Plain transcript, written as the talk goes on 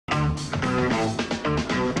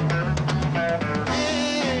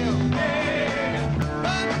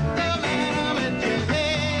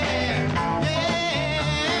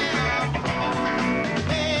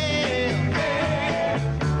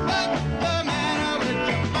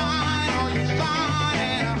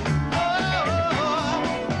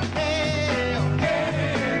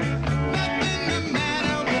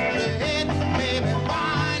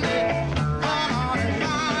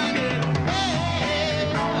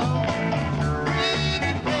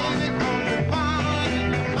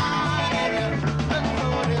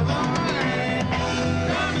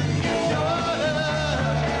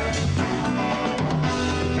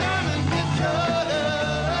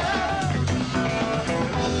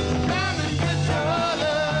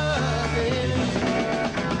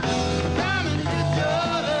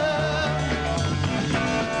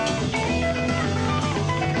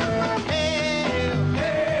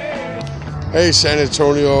Hey, San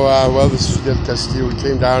Antonio. Well, this is Jeff Castillo. We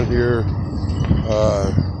came down here.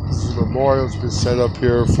 This is a memorial's been set up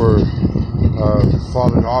here for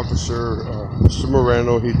fallen officer, Mr.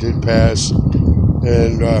 Moreno. He did pass.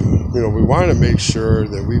 And, we want to make sure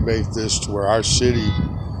that we make this to where our city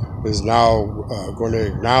is now going to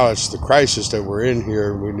acknowledge the crisis that we're in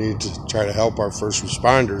here. We need to try to help our first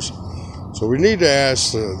responders. So we need to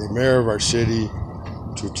ask the mayor of our city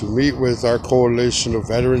to meet with our coalition of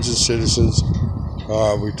veterans and citizens.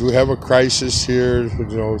 We do have a crisis here.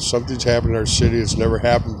 Something's happened in our city. It's never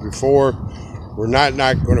happened before. We're not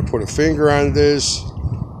going to put a finger on this.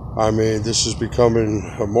 I mean, this is becoming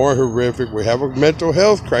more horrific. We have a mental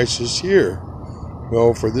health crisis here.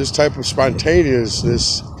 For this type of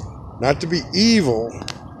spontaneousness, not to be evil,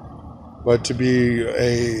 but to be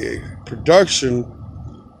a production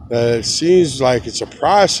that seems like it's a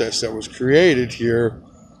process that was created here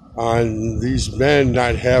on these men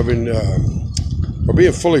not having or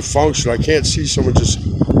being fully functional. I can't see someone just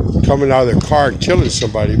coming out of their car and killing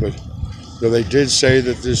somebody, but they did say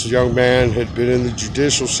that this young man had been in the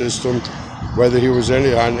judicial system, whether he was on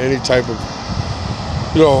any type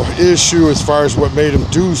of issue as far as what made him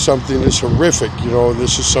do something this horrific.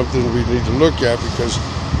 This is something we need to look at because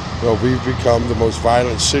we've become the most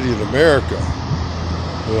violent city in America.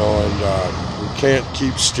 And we can't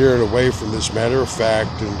keep steering away from this. Matter of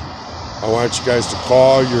fact, and I want you guys to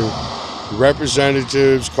call your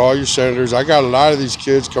representatives, call your senators. I got a lot of these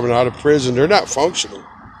kids coming out of prison. They're not functional.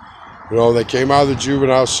 They came out of the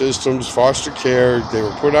juvenile systems, foster care. They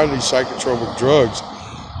were put on these psychotropic drugs.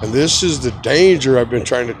 And this is the danger I've been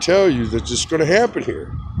trying to tell you that's just going to happen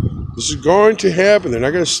here. This is going to happen. They're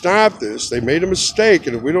not going to stop this. They made a mistake.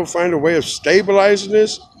 And if we don't find a way of stabilizing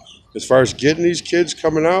this, as far as getting these kids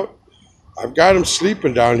coming out, I've got them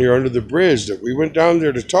sleeping down here under the bridge. That we went down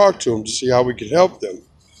there to talk to them to see how we could help them.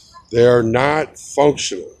 They are not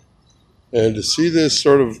functional. And to see this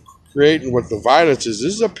sort of creating what the violence is,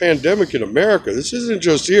 this is a pandemic in America. This isn't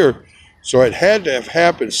just here. So it had to have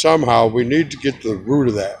happened somehow. We need to get to the root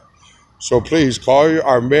of that. So please call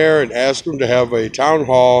our mayor and ask him to have a town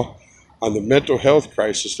hall on the mental health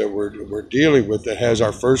crisis that we're dealing with that has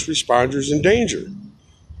our first responders in danger.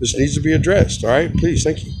 This needs to be addressed. All right, please,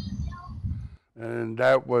 thank you. And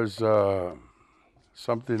that was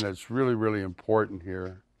something that's really, really important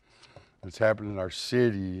here. It's happened in our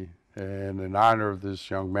city, and in honor of this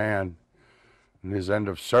young man and his end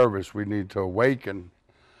of service, we need to awaken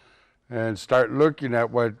and start looking at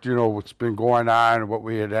what's been going on, what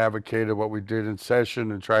we had advocated, what we did in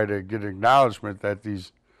session, and try to get acknowledgement that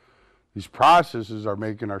these processes are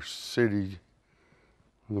making our city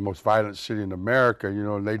the most violent city in America.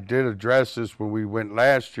 And they did address this when we went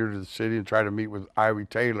last year to the city and tried to meet with Ivy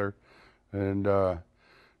Taylor. And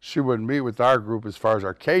she wouldn't meet with our group as far as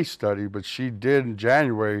our case study, but she did in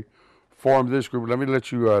January form this group. Let me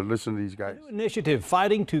let you listen to these guys. A new initiative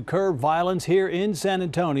fighting to curb violence here in San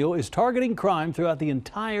Antonio is targeting crime throughout the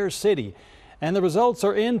entire city. And the results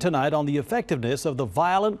are in tonight on the effectiveness of the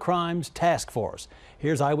Violent Crimes Task Force.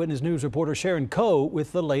 Here's Eyewitness News reporter Sharon Coe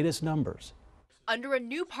with the latest numbers. Under a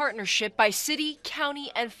new partnership by city,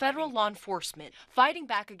 county, and federal law enforcement, fighting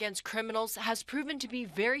back against criminals has proven to be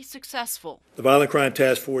very successful. The Violent Crime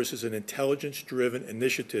Task Force is an intelligence-driven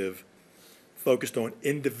initiative focused on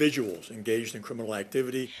individuals engaged in criminal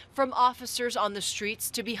activity. From officers on the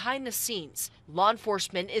streets to behind the scenes, law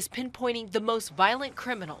enforcement is pinpointing the most violent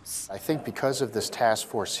criminals. I think because of this task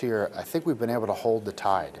force here, I think we've been able to hold the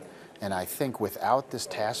tide. And I think without this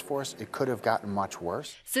task force, it could have gotten much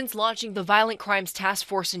worse. Since launching the Violent Crimes Task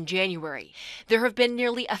Force in January, there have been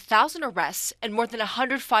nearly 1,000 arrests and more than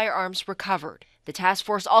 100 firearms recovered. The task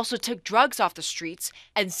force also took drugs off the streets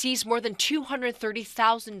and seized more than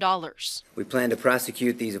 $230,000. We plan to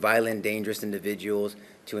prosecute these violent, dangerous individuals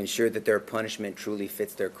to ensure that their punishment truly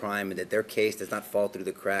fits their crime and that their case does not fall through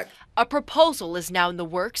the crack. A proposal is now in the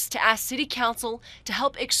works to ask City Council to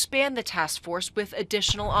help expand the task force with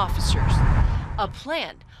additional officers. A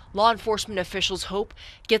plan law enforcement officials hope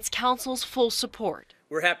gets Council's full support.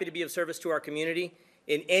 We're happy to be of service to our community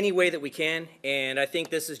in any way that we can, and I think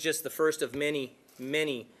this is just the first of many,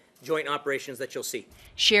 many joint operations that you'll see.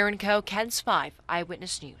 Sharon Coe, KENS 5,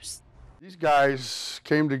 Eyewitness News. These guys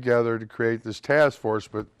came together to create this task force,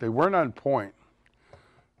 but they weren't on point.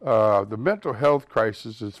 The mental health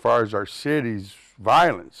crisis as far as our city's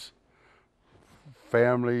violence,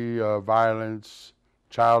 family violence,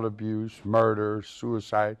 child abuse, murder,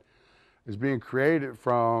 suicide, is being created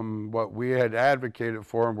from what we had advocated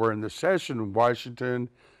for, and we're in the session in Washington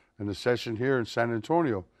and the session here in San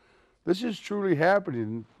Antonio. This is truly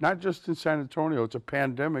happening, not just in San Antonio. It's a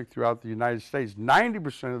pandemic throughout the United States.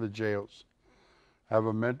 90% of the jails have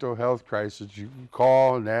a mental health crisis, you can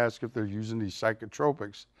call and ask if they're using these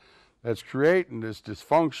psychotropics that's creating this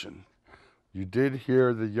dysfunction. You did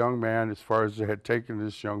hear the young man, as far as they had taken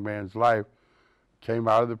this young man's life, came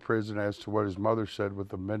out of the prison as to what his mother said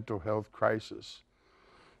with a mental health crisis.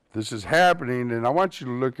 This is happening, and I want you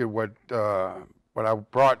to look at what I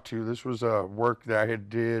brought to you. This was a work that I had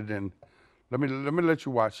did, and let me let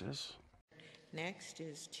you watch this. Next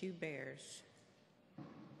is Two Bears.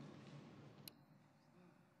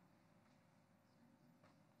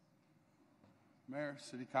 Mayor,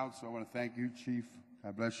 City Council, I want to thank you, Chief.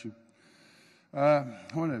 God bless you. I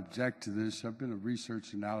want to object to this. I've been a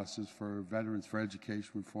research analysis for Veterans for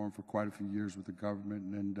Education Reform for quite a few years with the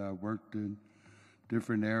government, and worked in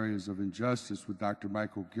different areas of injustice with Dr.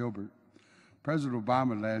 Michael Gilbert. President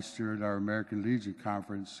Obama last year at our American Legion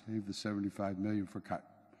conference gave the $75 million for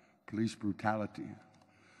police brutality.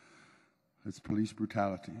 It's police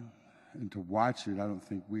brutality. And to watch it, I don't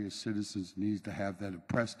think we as citizens need to have that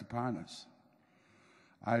impressed upon us.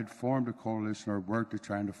 I had formed a coalition, or worked at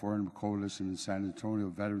trying to form a coalition in San Antonio,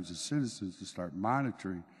 veterans and citizens, to start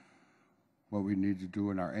monitoring what we need to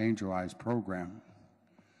do in our Angel Eyes program.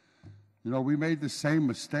 You know, we made the same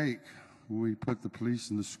mistake when we put the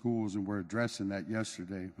police in the schools, and we're addressing that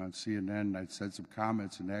yesterday on CNN. I'd said some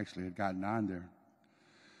comments and actually had gotten on there.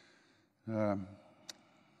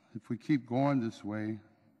 If we keep going this way,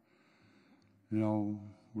 you know,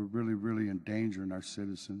 we're really, really endangering our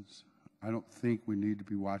citizens. I don't think we need to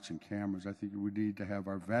be watching cameras. I think we need to have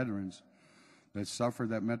our veterans that suffer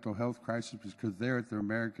that mental health crisis, because they're at the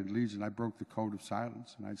American Legion. I broke the code of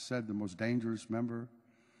silence, and I said the most dangerous member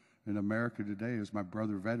in America today is my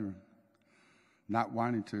brother veteran, not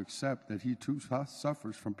wanting to accept that he too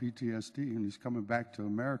suffers from PTSD, and he's coming back to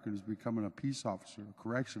America and is becoming a peace officer, a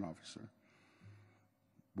correction officer.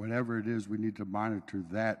 Whatever it is, we need to monitor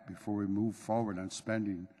that before we move forward on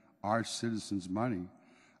spending our citizens' money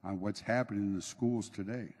on what's happening in the schools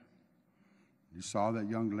today. You saw that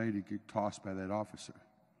young lady get tossed by that officer.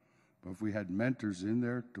 But if we had mentors in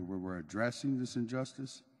there to where we're addressing this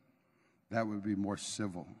injustice, that would be more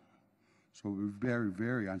civil. So it would be very,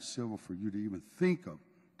 very uncivil for you to even think of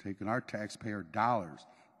taking our taxpayer dollars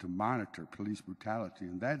to monitor police brutality.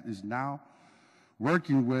 And that is now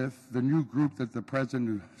working with the new group that the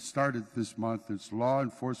president started this month. It's law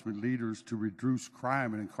enforcement leaders to reduce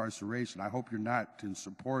crime and incarceration. I hope you're not in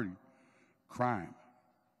supporting crime.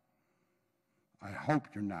 I hope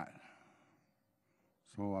you're not.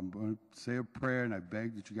 So I'm going to say a prayer, and I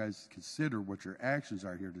beg that you guys consider what your actions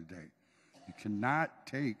are here today. You cannot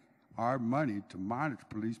take our money to monitor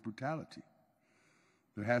police brutality.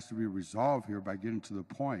 There has to be a resolve here by getting to the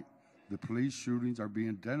point the police shootings are being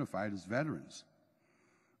identified as veterans.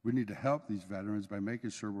 We need to help these veterans by making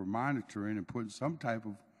sure we're monitoring and putting some kind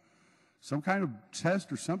of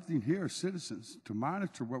test or something here, citizens, to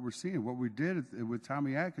monitor what we're seeing. What we did with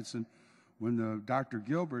Tommy Atkinson when Dr.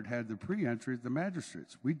 Gilbert had the pre-entry at the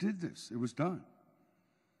magistrates. We did this. It was done.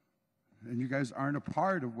 And you guys aren't a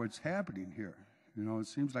part of what's happening here. You know, it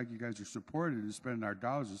seems like you guys are supporting and spending our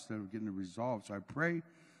dollars instead of getting it resolved. So I pray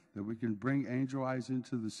that we can bring Angel Eyes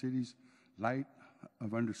into the city's light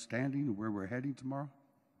of understanding of where we're heading tomorrow.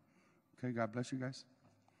 Okay, God bless you guys.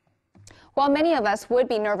 While many of us would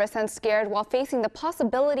be nervous and scared while facing the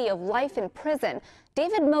possibility of life in prison,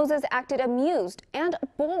 David Moses acted amused and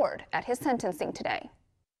bored at his sentencing today.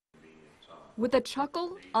 With a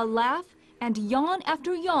chuckle, a laugh, and yawn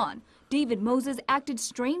after yawn, David Moses acted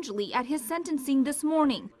strangely at his sentencing this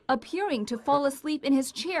morning, appearing to fall asleep in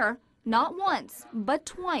his chair not once, but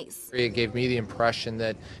twice. It gave me the impression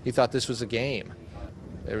that he thought this was a game.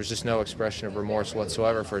 There was just no expression of remorse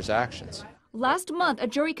whatsoever for his actions. Last month, a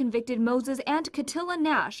jury convicted Moses and Katila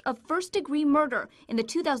Nash of first-degree murder in the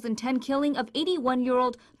 2010 killing of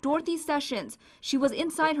 81-year-old Dorothy Sessions. She was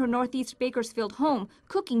inside her Northeast Bakersfield home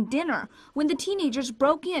cooking dinner when the teenagers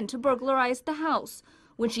broke in to burglarize the house.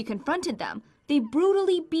 When she confronted them, they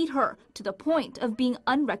brutally beat her to the point of being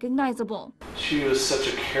unrecognizable. She was such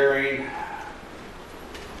a caring,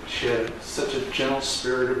 she had such a gentle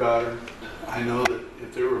spirit about her. I know that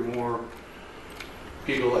if there were more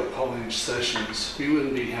people like Pauline Sessions, we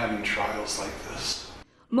wouldn't be having trials like this.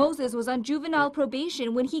 Moses was on juvenile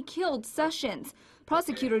probation when he killed Sessions.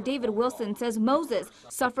 Prosecutor David Wilson says Moses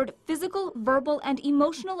suffered physical, verbal, and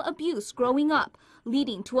emotional abuse growing up,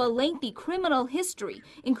 leading to a lengthy criminal history,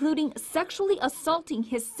 including sexually assaulting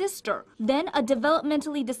his sister, then a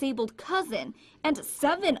developmentally disabled cousin, and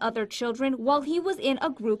 7 other children while he was in a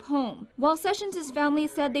group home. While Sessions' family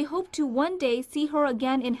said they hope to one day see her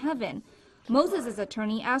again in heaven, Moses'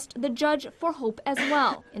 attorney asked the judge for hope as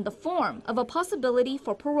well, in the form of a possibility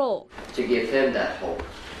for parole. To give him that hope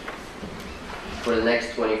for the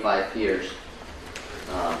next 25 years,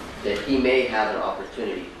 that he may have an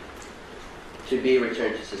opportunity to be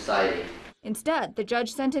returned to society. Instead, the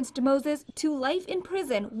judge sentenced Moses to life in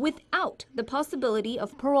prison without the possibility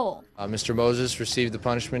of parole. Mr. Moses received the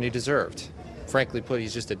punishment he deserved. Frankly put,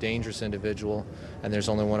 he's just a dangerous individual, and there's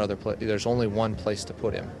only one place to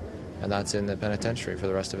put him, and that's in the penitentiary for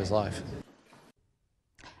the rest of his life.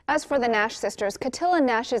 As for the Nash sisters, Katila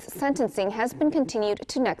Nash's sentencing has been continued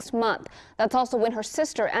to next month. That's also when her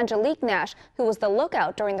sister, Angelique Nash, who was the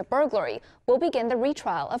lookout during the burglary, will begin the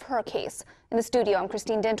retrial of her case. In the studio, I'm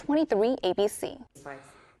Christine Den, 23 ABC.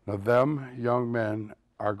 Now, them young men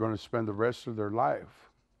are going to spend the rest of their life.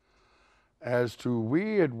 As to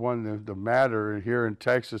we had won the matter here in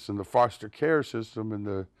Texas in the foster care system, and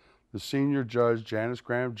the senior judge, Janice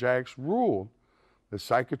Graham-Jack's, ruled that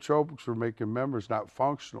psychotropics were making members not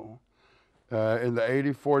functional. In the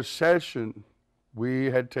 84th session, we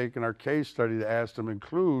had taken our case study to ask them to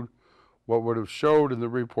include what would have showed in the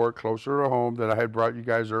report closer to home that I had brought you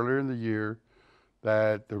guys earlier in the year,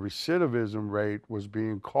 that the recidivism rate was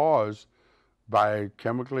being caused by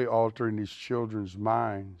chemically altering these children's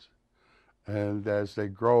minds. And as they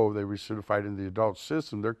grow, they recidivate in the adult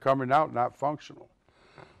system. They're coming out not functional.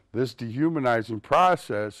 This dehumanizing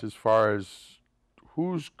process, as far as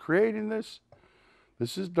who's creating this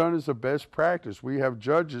is done as a best practice. We have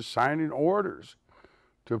judges signing orders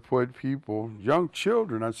to put people, young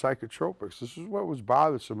children, on psychotropics. This is what was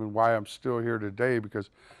bothersome and why I'm still here today, because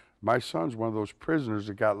my son's one of those prisoners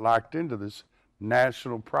that got locked into this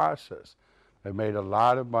national process. They made a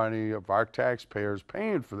lot of money of our taxpayers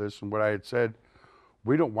paying for this, and what I had said,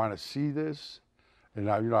 we don't want to see this. And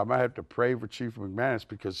I might have to pray for Chief McManus,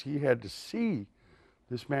 because he had to see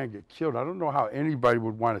this man get killed. I don't know how anybody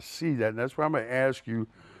would want to see that, and that's why I'm going to ask you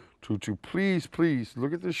to please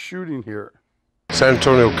look at this shooting here. San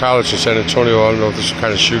Antonio College in San Antonio, I don't know if there's a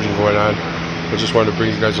kind of shooting going on. I just wanted to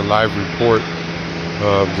bring you guys a live report.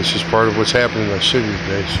 This is part of what's happening in our city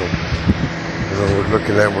today. So we're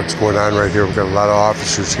looking at what's going on right here. We've got a lot of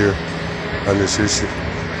officers here on this issue.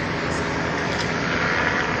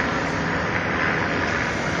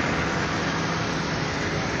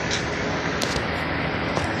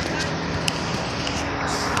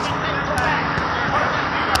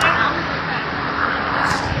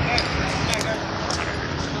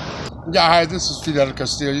 Yeah, hi, this is Fidel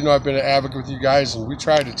Castillo. I've been an advocate with you guys, and we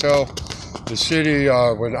tried to tell the city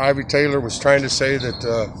when Ivy Taylor was trying to say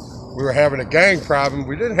that we were having a gang problem.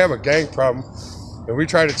 We didn't have a gang problem, and we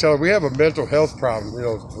tried to tell her we have a mental health problem.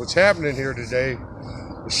 What's happening here today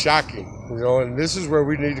is shocking, and this is where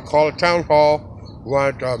we need to call a town hall. We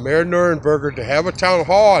want Mayor Nurenberger to have a town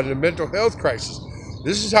hall on the mental health crisis.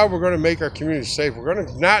 This is how we're going to make our community safe. We're going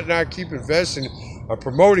to not keep investing on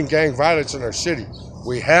promoting gang violence in our city.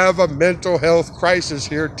 We have a mental health crisis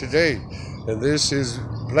here today, and this is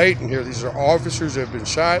blatant here. These are officers that have been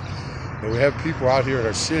shot, and we have people out here in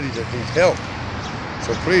our city that need help.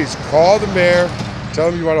 So please call the mayor, tell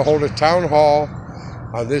him you want to hold a town hall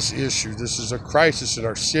on this issue. This is a crisis in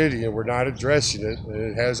our city, and we're not addressing it, and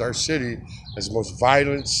it has our city as the most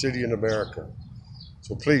violent city in America.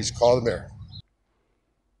 So please call the mayor.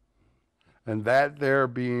 And that there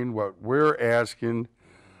being what we're asking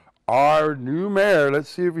our new mayor, let's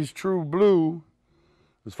see if he's true blue,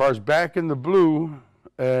 as far as back in the blue,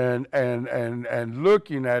 and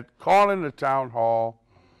looking at calling the town hall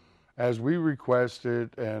as we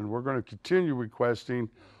requested, and we're going to continue requesting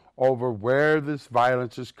over where this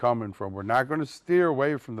violence is coming from. We're not going to steer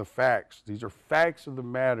away from the facts. These are facts of the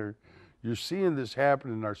matter. You're seeing this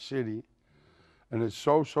happen in our city, and it's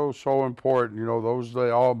so important. Those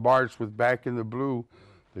that all march with back in the blue,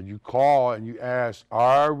 that you call and you ask,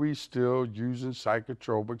 are we still using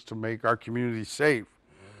psychotropics to make our community safe?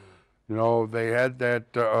 They had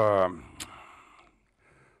that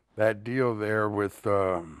deal there with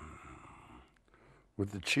the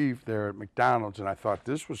chief there at McDonald's, and I thought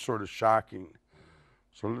this was sort of shocking.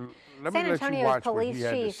 So let me let you watch what he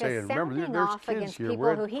had to say. And remember, there's kids here.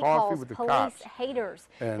 We're at coffee with the cops. Haters.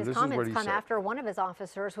 And his comments come after one of his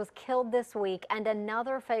officers was killed this week, and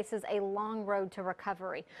another faces a long road to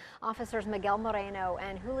recovery. Officers Miguel Moreno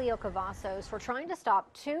and Julio Cavazos were trying to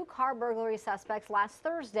stop two car burglary suspects last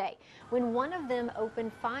Thursday when one of them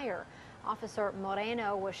opened fire. Officer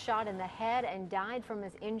Moreno was shot in the head and died from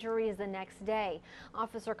his injuries the next day.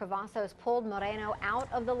 Officer Cavazos pulled Moreno out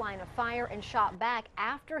of the line of fire and shot back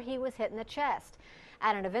after he was hit in the chest.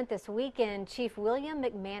 At an event this weekend, Chief William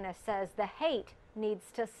McManus says the hate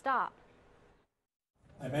needs to stop.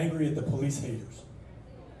 I'm angry at the police haters.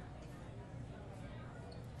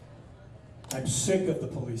 I'm sick of the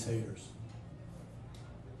police haters.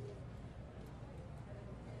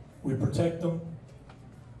 We protect them,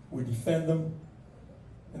 we defend them,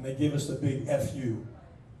 and they give us the big FU.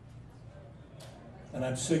 And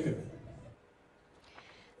I'm sick of it.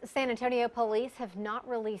 San Antonio police have not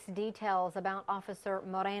released details about Officer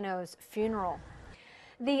Moreno's funeral.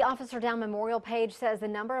 The Officer Down Memorial page says the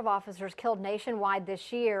number of officers killed nationwide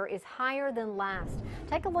this year is higher than last.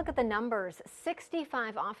 Take a look at the numbers.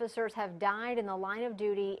 65 officers have died in the line of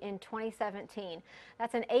duty in 2017.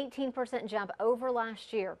 That's an 18% jump over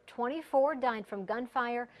last year. 24 died from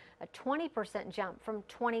gunfire, a 20% jump from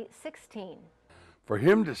 2016. For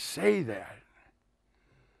him to say that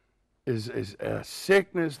is a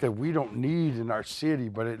sickness that we don't need in our city,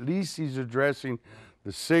 but at least he's addressing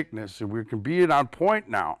the sickness, and we can be it on point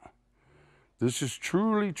now. This is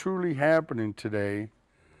truly, truly happening today,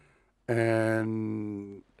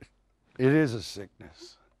 and it is a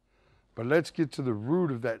sickness. But let's get to the root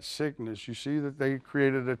of that sickness. You see that they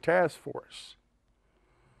created a task force,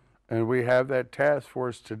 and we have that task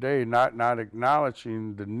force today, not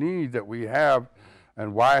acknowledging the need that we have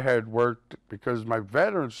and why I had worked, because my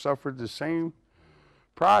veterans suffered the same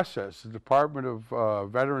process. The Department of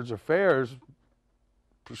Veterans Affairs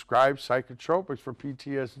prescribed psychotropics for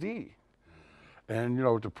PTSD. And, you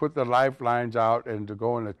know, to put the lifelines out and to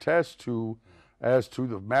go and attest to, as to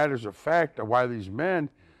the matters of fact of why these men,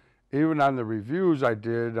 even on the reviews I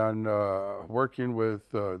did on working with,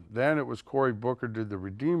 then it was Cory Booker did the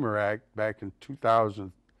Redeemer Act back in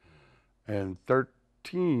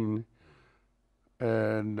 2013.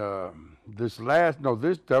 And that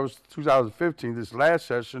was 2015. This last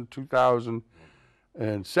session,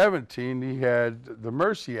 2017, he had the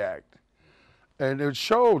Mercy Act. And it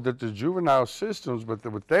showed that the juvenile systems, but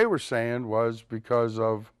what they were saying was because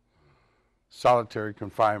of solitary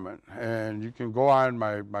confinement. And you can go on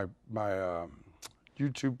my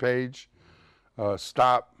YouTube page,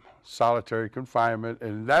 Stop Solitary Confinement,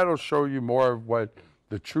 and that'll show you more of what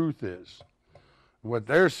the truth is. What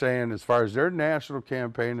they're saying as far as their national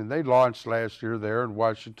campaign, and they launched last year there in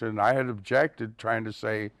Washington, I had objected trying to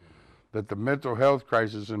say that the mental health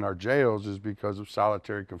crisis in our jails is because of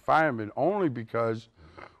solitary confinement, only because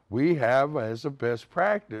we have as a best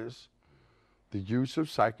practice the use of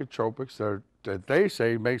psychotropics that they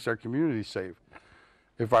say makes our community safe.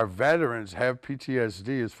 If our veterans have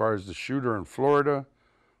PTSD, as far as the shooter in Florida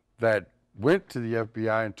that went to the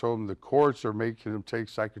FBI and told him the courts are making him take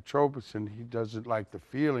psychotropics, and he doesn't like the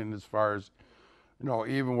feeling, as far as, you know,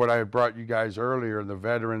 even what I had brought you guys earlier, the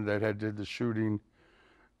veteran that had did the shooting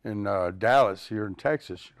in Dallas here in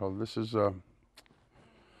Texas. You know,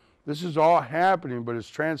 this is all happening, but it's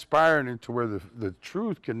transpiring into where the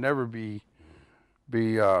truth can never be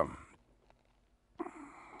the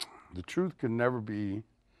truth can never be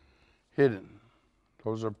hidden.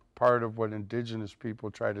 Those are part of what indigenous people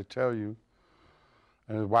try to tell you,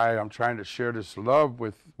 and why I'm trying to share this love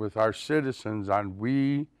with our citizens on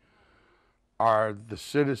we are the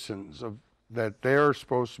citizens of that they're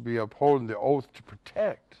supposed to be upholding the oath to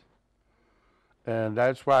protect. And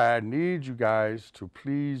that's why I need you guys to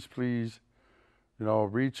please, you know,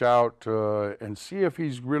 reach out and see if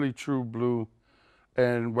he's really true blue,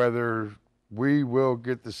 and whether we will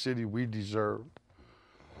get the city we deserve.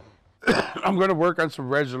 I'm going to work on some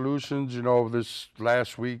resolutions. You know, this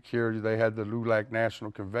last week here, they had the LULAC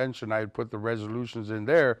National Convention. I had put the resolutions in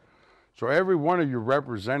there. So every one of your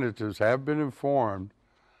representatives have been informed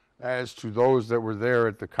as to those that were there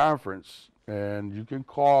at the conference. And you can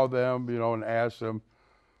call them, you know, and ask them,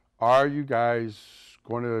 are you guys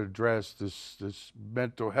going to address this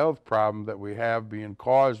mental health problem that we have being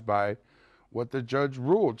caused by what the judge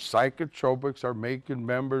ruled? Psychotropics are making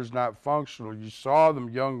members not functional. You saw them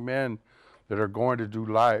young men that are going to do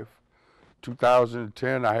life.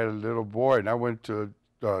 2010, I had a little boy, and I went to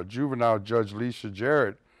juvenile judge Lisa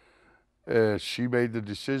Jarrett. She made the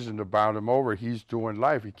decision to bound him over. He's doing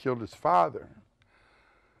life. He killed his father.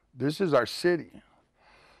 This is our city.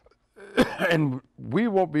 And we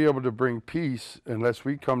won't be able to bring peace unless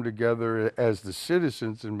we come together as the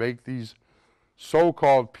citizens and make these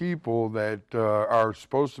so-called people that are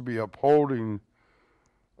supposed to be upholding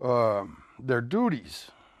their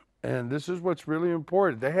duties. And this is what's really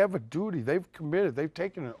important. They have a duty. They've committed. They've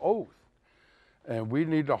taken an oath. And we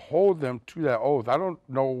need to hold them to that oath. I don't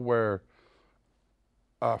know where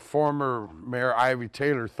former Mayor Ivy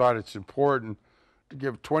Taylor thought it's important to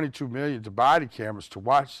give $22 million to body cameras to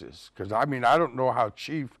watch this. Because, I mean, I don't know how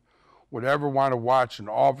Chief would ever want to watch an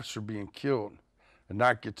officer being killed and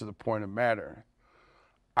not get to the point of matter.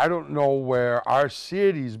 I don't know where our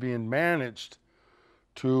city's being managed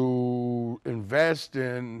to invest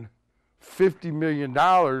in $50 million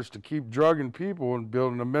to keep drugging people and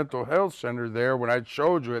building a mental health center there when I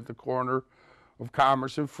showed you at the corner of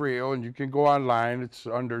Commerce and Frio, and you can go online. It's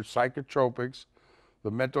under psychotropics, the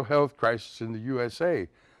mental health crisis in the USA.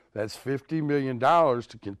 That's $50 million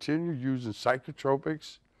to continue using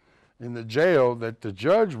psychotropics in the jail that the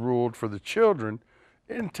judge ruled for the children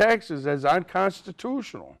in Texas as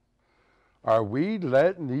unconstitutional. Are we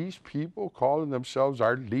letting these people calling themselves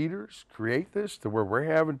our leaders create this to where we're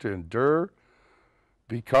having to endure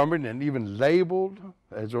becoming and even labeled,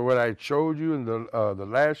 as what I showed you in the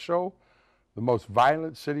last show, the most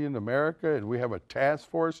violent city in America, and we have a task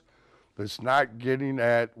force that's not getting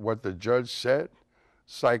at what the judge said?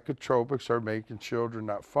 Psychotropics are making children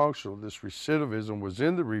not functional. This recidivism was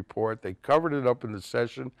in the report. They covered it up in the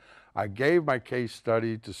session. I gave my case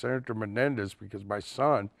study to Senator Menendez because my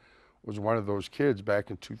son was one of those kids back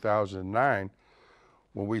in 2009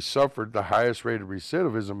 when we suffered the highest rate of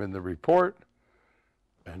recidivism in the report,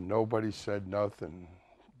 and nobody said nothing.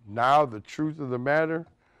 Now the truth of the matter,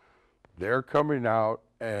 they're coming out,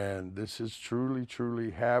 and this is truly,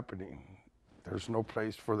 truly happening. There's no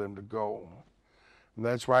place for them to go. And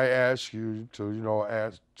that's why I ask you to,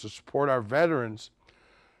 to support our veterans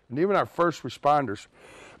and even our first responders.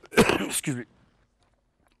 Excuse me.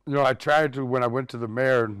 I tried to, when I went to the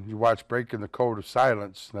mayor, and you watch Breaking the Code of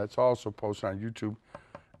Silence, that's also posted on YouTube,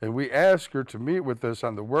 and we asked her to meet with us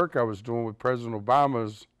on the work I was doing with President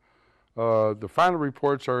Obama's, the final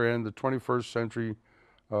reports are in the 21st Century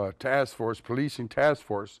Task Force, Policing Task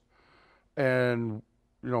Force, and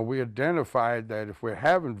we identified that if we're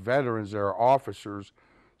having veterans that are officers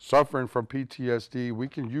suffering from PTSD, we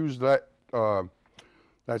can use that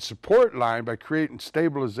that support line by creating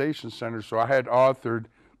stabilization centers. So I had authored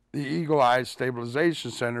the Eagle Eye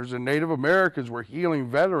Stabilization Centers, and Native Americans were healing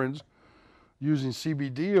veterans using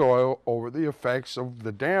CBD oil over the effects of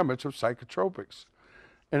the damage of psychotropics.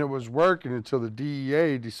 And it was working until the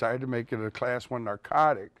DEA decided to make it a Class 1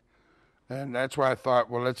 narcotic. And that's why I thought,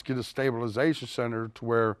 well, let's get a stabilization center to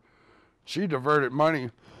where she diverted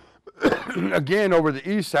money, again, over the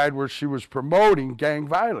east side where she was promoting gang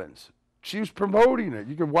violence. She was promoting it.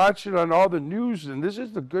 You can watch it on all the news, and this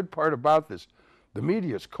is the good part about this. The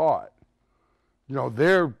media's caught.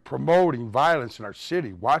 They're promoting violence in our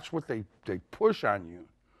city. Watch what they push on you.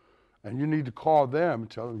 And you need to call them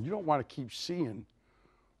and tell them you don't want to keep seeing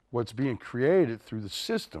what's being created through the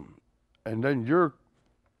system. And then you're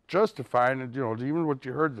justifying it, even what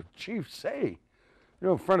you heard the chief say,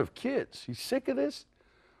 in front of kids. He's sick of this?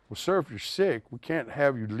 Well, sir, if you're sick, we can't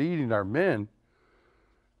have you leading our men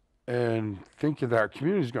and thinking that our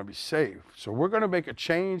community is going to be safe. So we're going to make a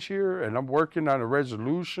change here, and I'm working on a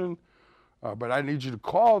resolution, but I need you to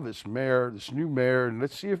call this mayor, this new mayor, and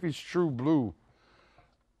let's see if he's true blue.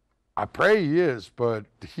 I pray he is, but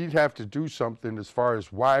he'd have to do something as far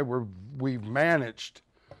as why we've managed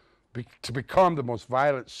to become the most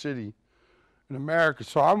violent city in America.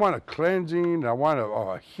 So I want a cleansing, I want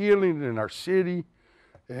a healing in our city.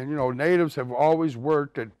 And, natives have always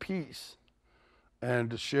worked at peace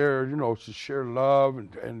and to share, share love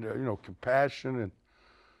and compassion. And,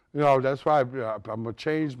 that's why I'm going to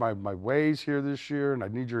change my ways here this year, and I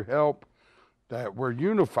need your help, that we're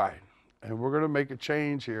unified. And we're going to make a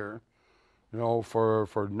change here,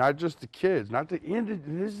 for not just the kids, not the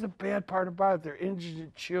indigent. This is the bad part about it. They're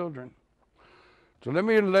indigent children. So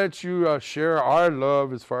let you share our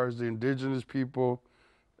love as far as the indigenous people.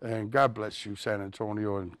 And God bless you, San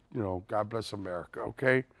Antonio, and, God bless America,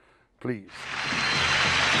 okay? Please.